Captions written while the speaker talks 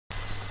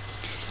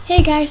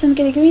Hey guys, I'm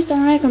Kitty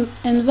Greenstone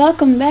and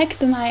welcome back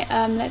to my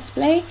Let's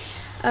Play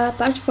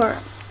part 4.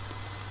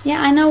 Yeah,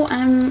 I know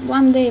I'm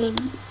one day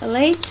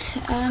late,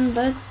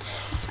 but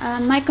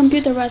my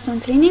computer was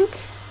on cleaning,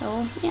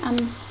 so yeah,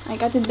 I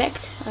got it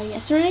back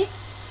yesterday.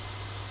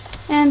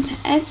 And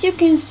as you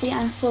can see,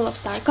 I'm full of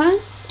star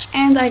coins,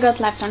 and I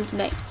got lifetime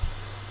today.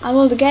 I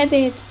would get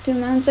it 2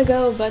 months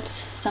ago, but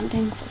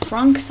something was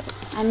wrong, so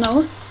I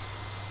know.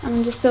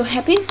 I'm just so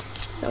happy.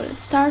 So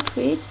let's start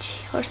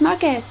with Horse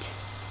Market.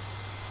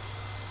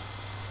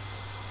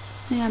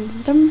 Yeah,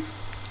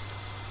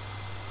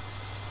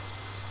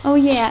 oh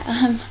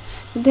yeah,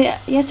 the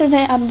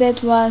yesterday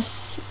update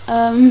was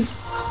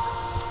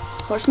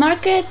Horse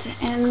Market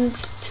and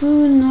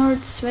 2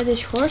 North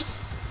Swedish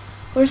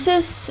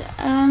horses,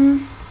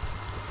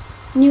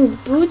 new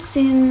boots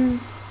in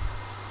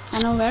I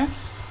don't know where,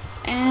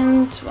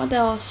 and what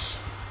else?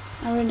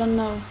 I really don't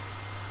know.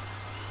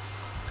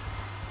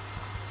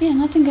 Yeah,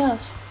 nothing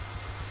else,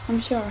 I'm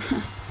sure.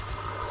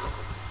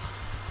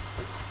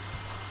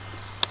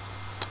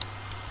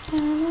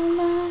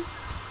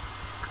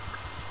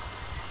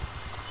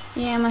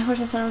 Yeah, my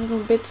horses are a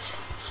little bit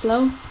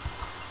slow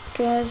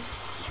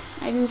because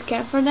I didn't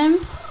care for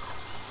them.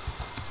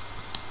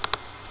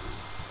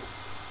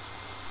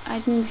 I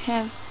didn't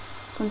have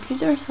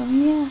computer, so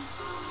yeah.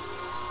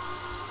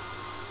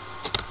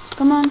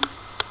 Come on.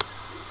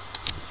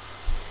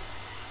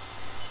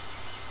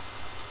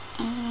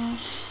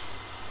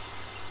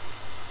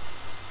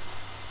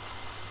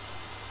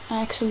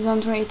 I actually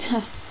don't read.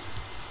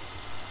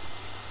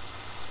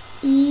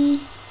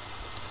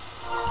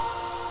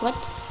 What?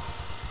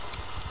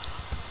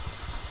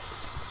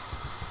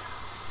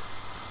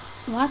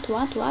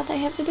 What I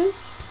have to do?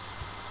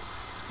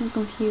 I'm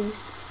confused.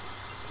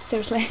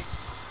 Seriously.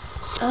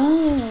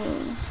 Oh,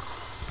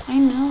 I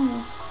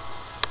know.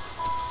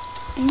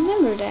 I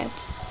remember that.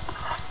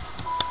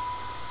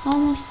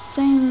 Almost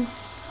same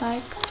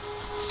like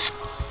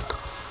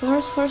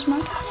first Horse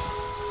Market?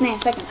 Nah,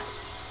 second.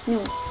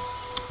 No.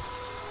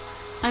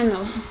 I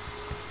know.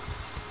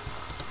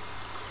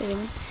 Silly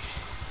me.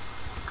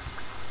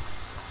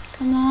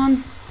 Come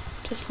on.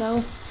 Too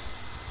slow.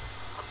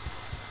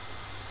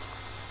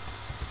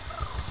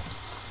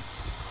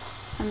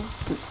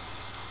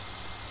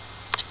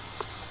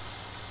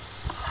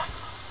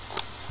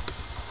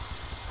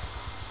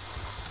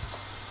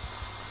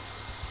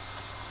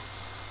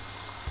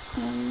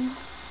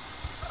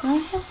 Where I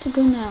have to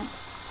go now?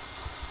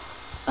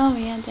 Oh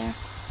yeah, there.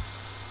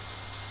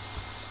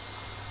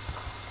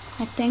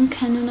 I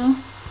think, I don't know.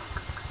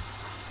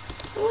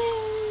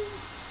 Whee!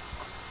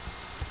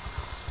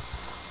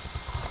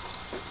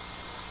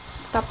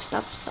 Stop.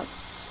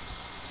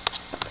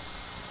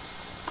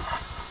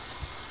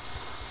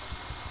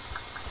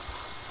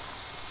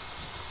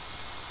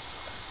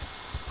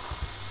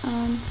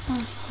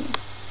 Oh, here.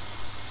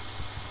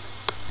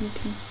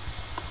 Anything.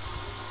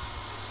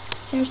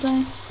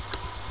 Seriously?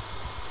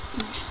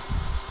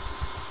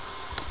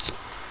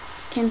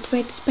 Can't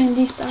wait to spend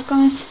these star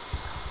coins.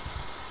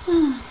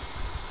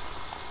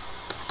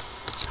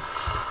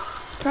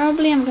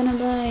 Probably I'm gonna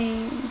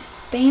buy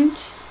paint,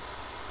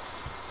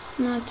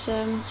 not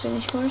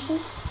Swedish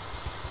horses.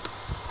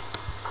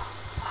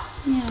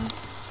 Yeah.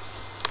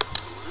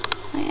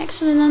 I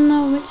actually don't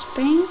know which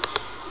paint.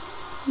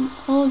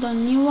 Old or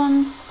new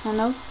one? I don't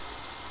know.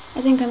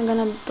 I think I'm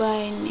gonna buy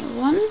a new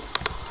one.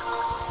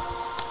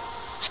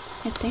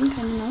 I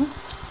don't know.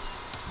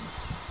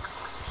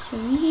 So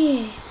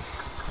yeah.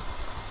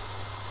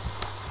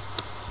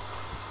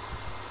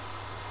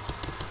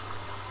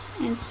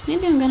 And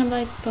maybe I'm gonna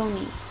buy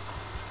pony,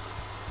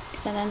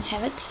 because I don't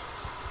have it.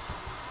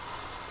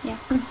 Yeah.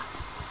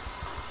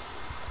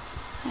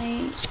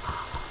 I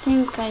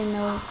think I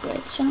know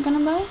which I'm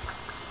gonna buy.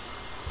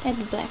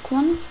 That black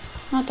one.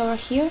 Not over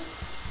here,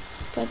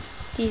 but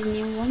this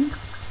new one.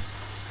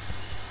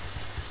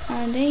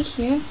 Are they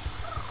here?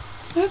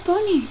 Where are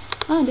ponies?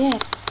 Oh, there.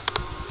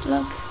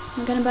 Look,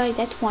 I'm gonna buy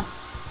that one.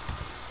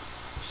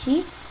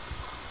 See?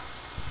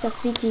 So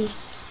pretty.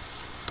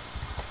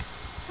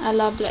 I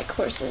love black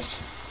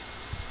horses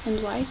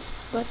and white,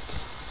 but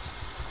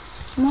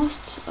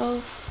most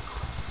of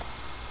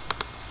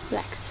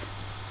black.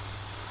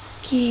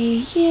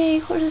 Okay, yay,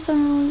 horses are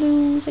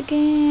loose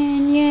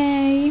again,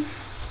 yay.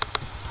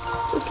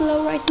 Too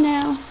slow right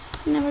now,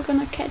 never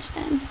gonna catch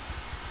them.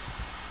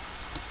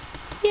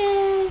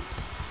 Yay!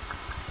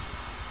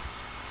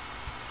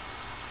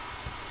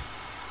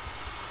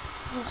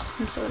 Oh,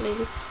 I'm so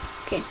lazy.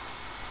 Okay.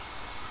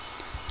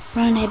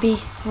 Run,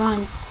 Abby,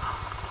 run.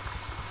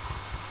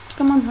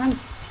 Come on, run.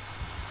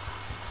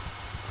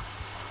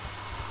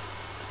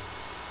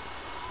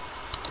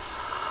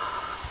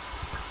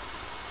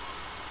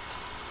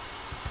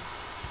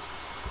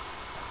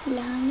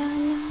 La la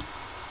la.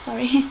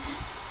 Sorry.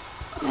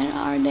 Where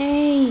are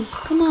they?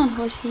 Come on,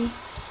 horsey.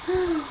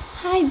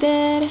 Hi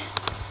there.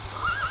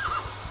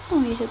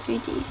 Oh, he's so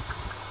pretty.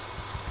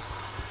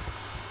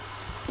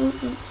 Wait.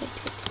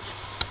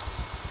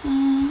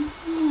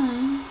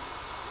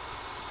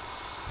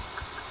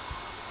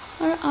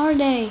 Where are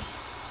they?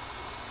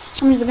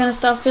 I'm just gonna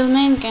stop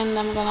filming and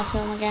I'm gonna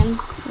film again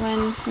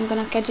when I'm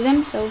gonna catch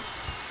them, so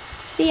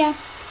see ya.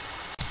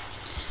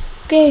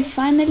 Okay,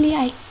 finally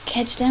I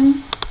catch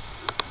them.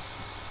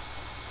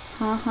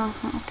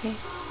 Okay.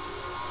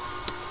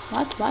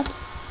 What now?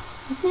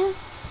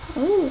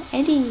 Oh,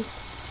 Eddie.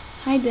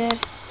 Hi there.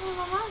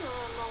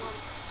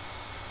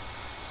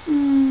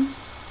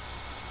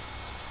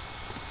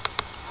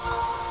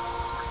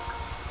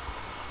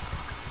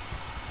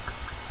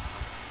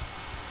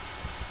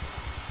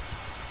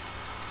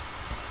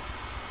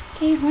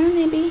 Okay, run,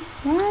 baby.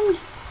 Run.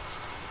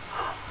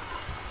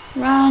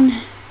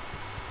 Run.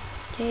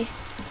 Okay.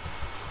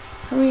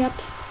 Hurry up.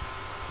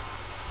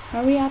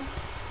 Hurry up.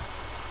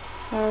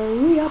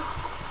 Hurry up.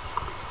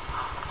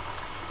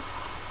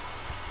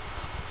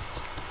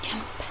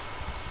 Jump.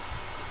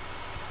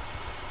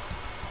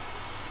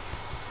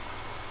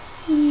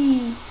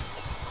 Yay.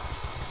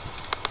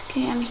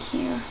 Okay, I'm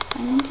here.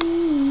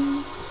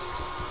 Finally.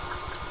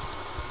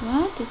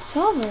 What? It's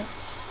over.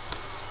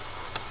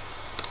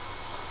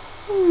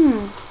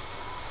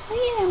 Oh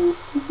yeah, I'm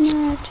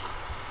not.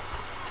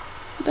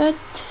 But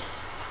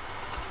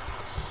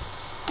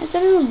it's a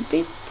little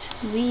bit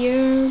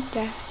weird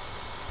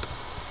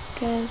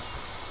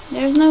because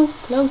there's no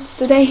clothes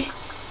today.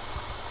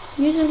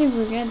 Usually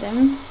we get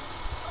them,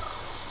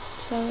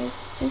 so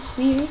it's just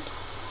weird.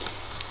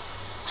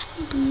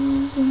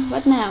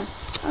 What now?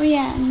 Oh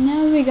yeah,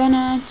 now we're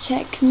gonna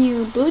check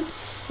new boots,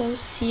 so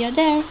see you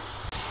there.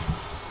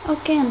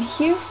 Okay, I'm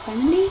here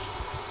finally,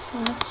 so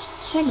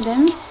let's check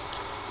them.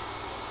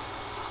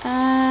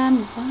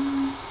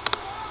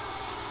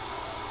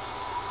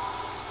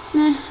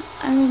 Nah,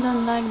 I really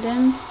don't like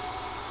them.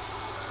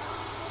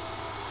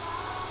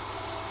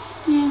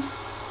 Yeah,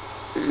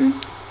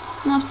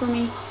 not for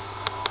me.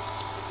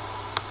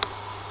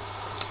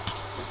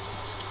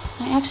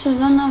 I actually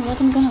don't know what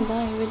I'm gonna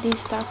buy with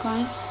these dark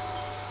ones.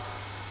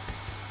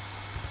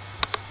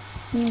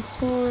 New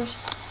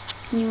horse,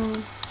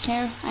 new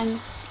hair, I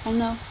don't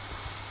know.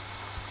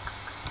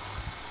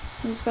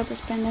 I just got to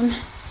spend them.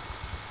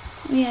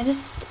 Yeah,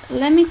 just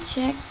let me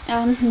check,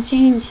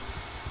 change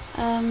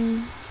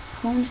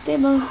home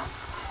stable.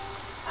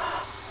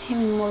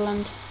 Even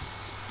Moorland.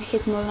 I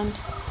hate Moorland.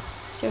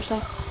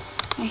 Seriously,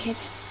 I hate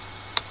it.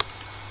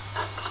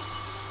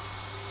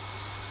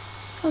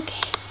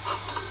 Okay.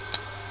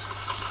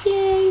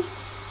 Yay.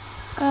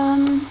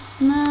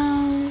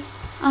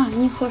 Now,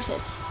 new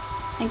horses.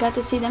 I got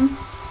to see them.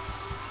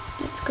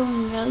 Let's go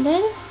in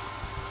Velden.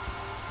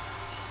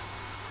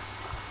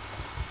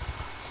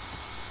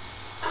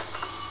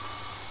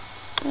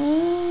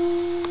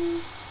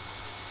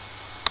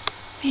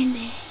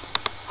 Really?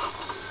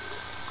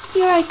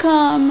 Here I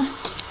come.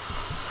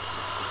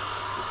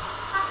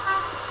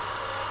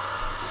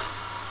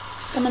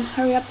 Come on,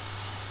 hurry up.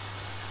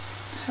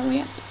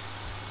 Hurry up.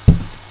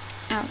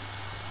 Ow.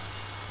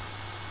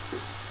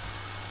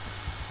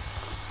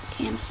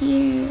 Okay, I'm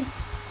here.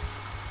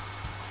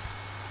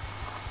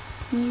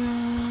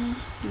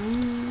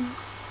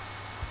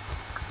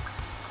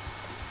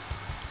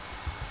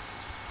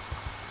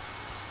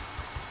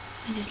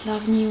 I just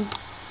love new.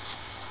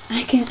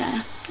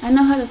 I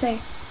know how to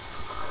say.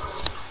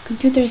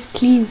 Computer is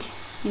cleaned,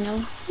 you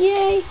know.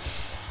 Yay!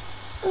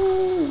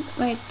 Oh,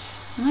 wait.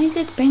 Why is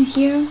that pen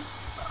here?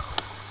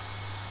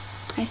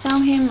 I saw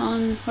him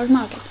on Horse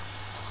Market.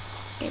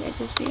 Okay, that's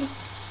just weird.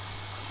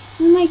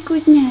 Oh my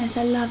goodness,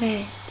 I love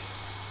it.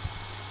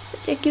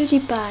 Such a cutie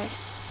pie.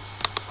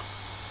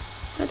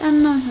 But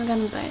I'm not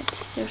gonna buy it,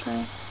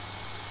 seriously.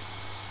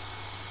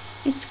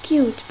 It's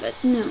cute, but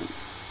no.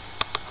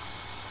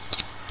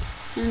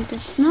 And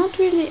it's not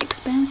really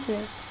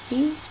expensive.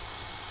 See?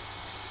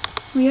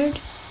 Weird.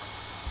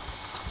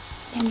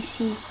 Let me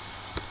see.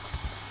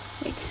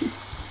 Wait.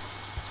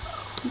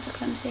 I'm so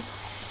clumsy.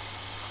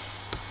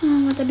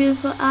 Oh, what a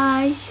beautiful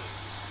eyes.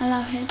 I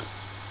love it.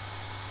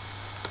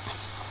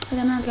 But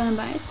I'm not gonna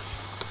buy it.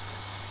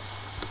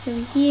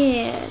 So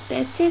yeah,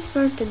 that's it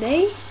for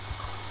today.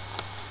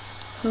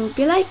 Hope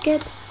you like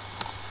it.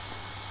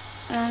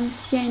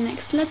 See you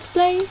next Let's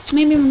Play.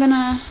 Maybe I'm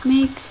gonna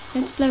make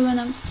Let's Play when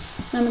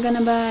I'm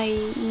gonna buy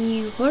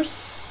new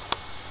horse.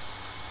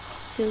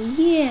 So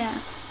yeah.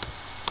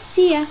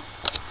 See ya.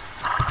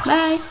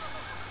 Bye.